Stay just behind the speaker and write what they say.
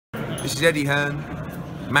This is Eddie Hearn,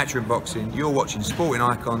 Matchroom Boxing. You're watching Sporting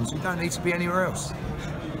Icons. You don't need to be anywhere else.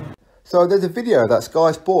 So there's a video that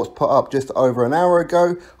Sky Sports put up just over an hour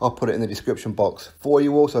ago. I'll put it in the description box for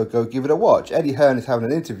you all, so go give it a watch. Eddie Hearn is having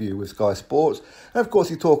an interview with Sky Sports. And of course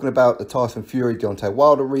he's talking about the Tyson Fury Deontay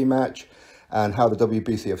Wilder rematch and how the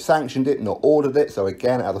WBC have sanctioned it, not ordered it. So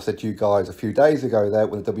again, as I said to you guys a few days ago there,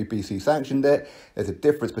 when the WBC sanctioned it, there's a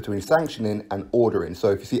difference between sanctioning and ordering.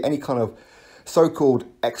 So if you see any kind of so-called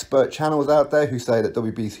expert channels out there who say that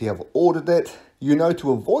WBC have ordered it, you know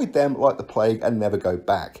to avoid them like the plague and never go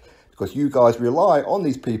back. Because you guys rely on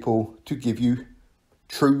these people to give you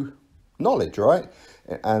true knowledge, right?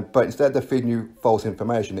 But instead they're feeding you false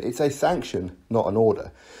information. It's a sanction, not an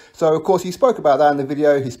order. So of course he spoke about that in the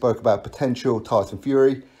video. He spoke about potential Tyson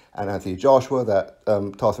Fury and Anthony Joshua, that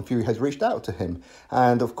Tyson Fury has reached out to him.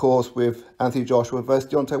 And of course with Anthony Joshua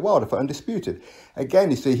versus Deontay Wilder for undisputed.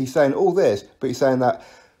 Again, you see, he's saying all this, but he's saying that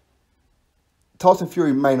Tyson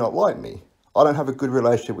Fury may not like me. I don't have a good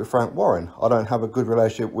relationship with Frank Warren. I don't have a good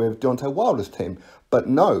relationship with Deontay Wilder's team. But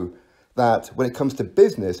know that when it comes to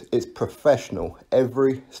business, it's professional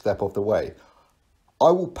every step of the way.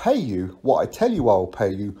 I will pay you what I tell you I will pay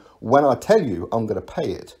you when I tell you I'm going to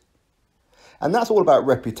pay it. And that's all about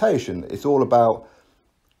reputation. It's all about,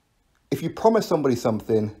 if you promise somebody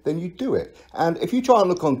something, then you do it. And if you try and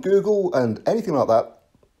look on Google and anything like that,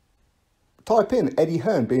 type in Eddie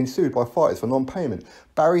Hearn being sued by fighters for non-payment,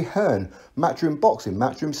 Barry Hearn, Matchroom Boxing,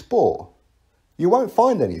 Matchroom Sport. You won't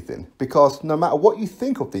find anything, because no matter what you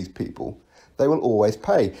think of these people, they will always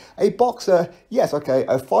pay. A boxer, yes, okay,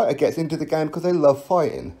 a fighter gets into the game because they love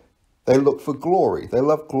fighting. They look for glory. They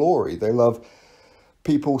love glory. They love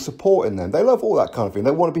people supporting them. They love all that kind of thing. They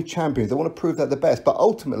want to be champions. They want to prove they're the best. But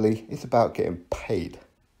ultimately, it's about getting paid.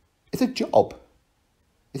 It's a job.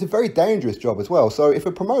 It's a very dangerous job as well. So if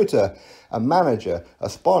a promoter, a manager, a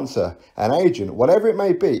sponsor, an agent, whatever it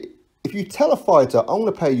may be, if you tell a fighter, I'm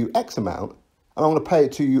going to pay you X amount, and I'm going to pay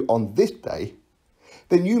it to you on this day,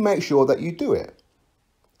 then you make sure that you do it.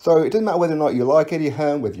 So it doesn't matter whether or not you like Eddie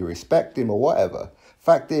Hearn, whether you respect him or whatever.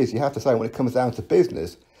 Fact is, you have to say, when it comes down to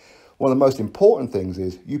business, one of the most important things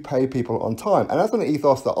is you pay people on time. And that's an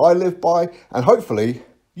ethos that I live by, and hopefully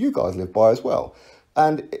you guys live by as well.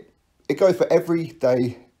 And it goes for every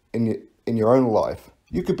day in your own life.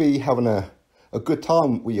 You could be having a good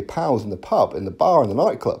time with your pals in the pub, in the bar, in the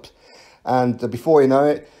nightclubs. And before you know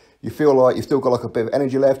it, you feel like you've still got like a bit of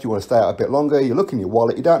energy left. You want to stay out a bit longer. You look in your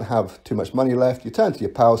wallet. You don't have too much money left. You turn to your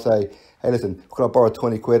pal, say, hey, listen, can I borrow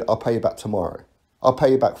 20 quid? I'll pay you back tomorrow. I'll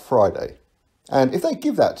pay you back Friday. And if they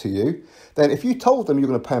give that to you, then if you told them you're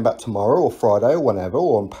going to pay them back tomorrow or Friday or whenever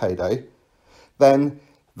or on payday, then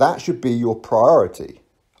that should be your priority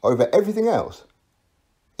over everything else.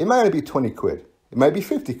 It may only be 20 quid. It may be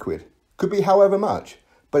 50 quid. Could be however much.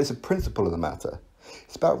 But it's a principle of the matter.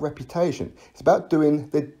 It's about reputation. It's about doing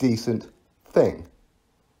the decent thing.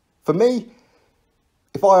 For me,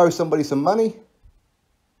 if I owe somebody some money,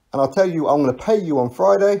 and I'll tell you I'm going to pay you on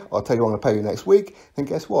Friday, I'll tell you I'm going to pay you next week, then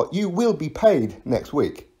guess what? You will be paid next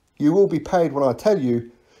week. You will be paid when I tell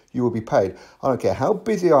you you will be paid. I don't care how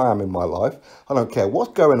busy I am in my life. I don't care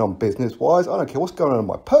what's going on business-wise. I don't care what's going on in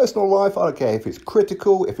my personal life. I don't care if it's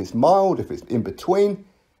critical, if it's mild, if it's in between.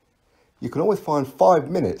 You can always find 5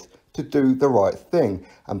 minutes to do the right thing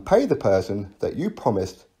and pay the person that you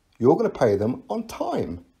promised you're going to pay them on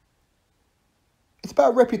time. It's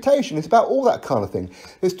about reputation. It's about all that kind of thing.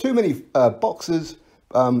 There's too many boxers,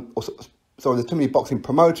 there's too many boxing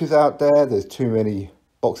promoters out there. There's too many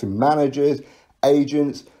boxing managers,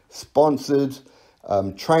 agents, sponsors,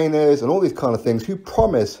 trainers, and all these kind of things who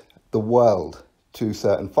promise the world to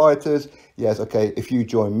certain fighters. Yes, okay, if you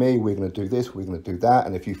join me, we're going to do this, we're going to do that,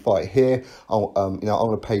 and if you fight here, I'm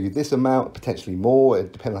going to pay you this amount, potentially more,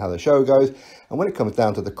 depending on how the show goes. And when it comes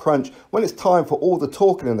down to the crunch, when it's time for all the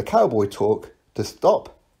talking and the cowboy talk to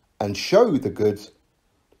stop and show the goods,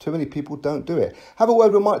 too many people don't do it. Have a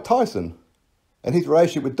word with Mike Tyson and his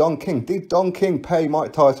relationship with Don King. Did Don King pay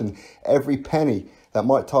Mike Tyson every penny that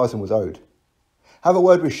Mike Tyson was owed? Have a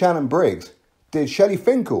word with Shannon Briggs. Did Shelly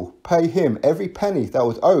Finkel pay him every penny that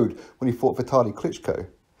was owed when he fought Vitaly Klitschko?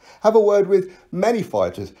 Have a word with many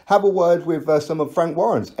fighters. Have a word with some of Frank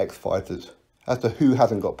Warren's ex-fighters as to who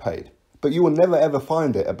hasn't got paid. But you will never ever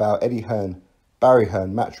find it about Eddie Hearn, Barry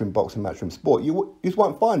Hearn, Matchroom Boxing, Matchroom Sport. You just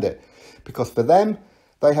won't find it, because for them,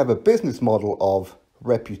 they have a business model of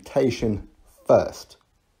reputation first.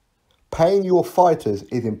 Paying your fighters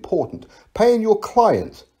is important. Paying your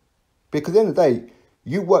clients, because at the end of the day,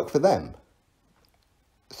 you work for them.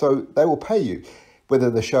 So they will pay you, whether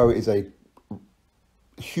the show is a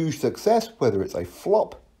huge success, whether it's a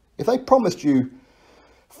flop. If they promised you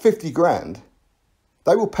 50 grand,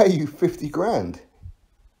 they will pay you 50 grand.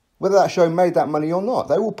 Whether that show made that money or not,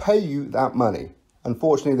 they will pay you that money.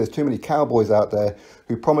 Unfortunately, there's too many cowboys out there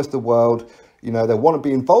who promise the world, you know, they want to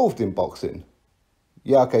be involved in boxing.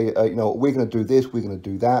 Yeah, okay, you know, we're going to do this, we're going to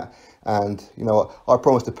do that. And, you know, I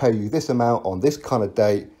promise to pay you this amount on this kind of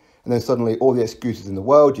date. And then suddenly all the excuses in the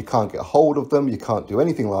world, you can't get a hold of them, you can't do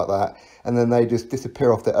anything like that. And then they just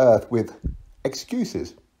disappear off the earth with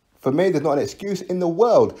excuses. For me, there's not an excuse in the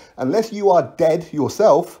world, unless you are dead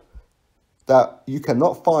yourself, that you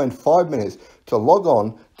cannot find 5 minutes to log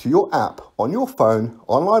on to your app on your phone,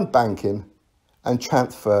 online banking, and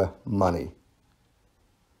transfer money.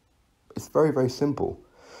 It's very, very simple.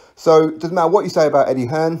 So it doesn't matter what you say about Eddie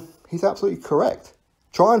Hearn, he's absolutely correct.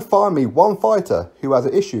 Try and find me one fighter who has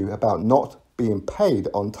an issue about not being paid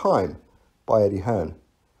on time by Eddie Hearn.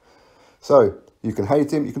 So you can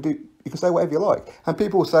hate him, you can say whatever you like. And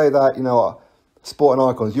people say that, you know, Sporting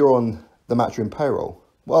Icons, you're on the Matchroom payroll.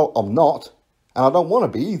 Well, I'm not, and I don't want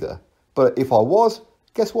to be either. But if I was,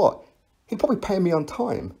 guess what? He'd probably pay me on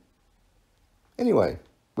time. Anyway,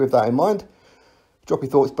 with that in mind, drop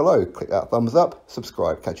your thoughts below, click that thumbs up,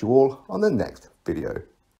 subscribe. Catch you all on the next video.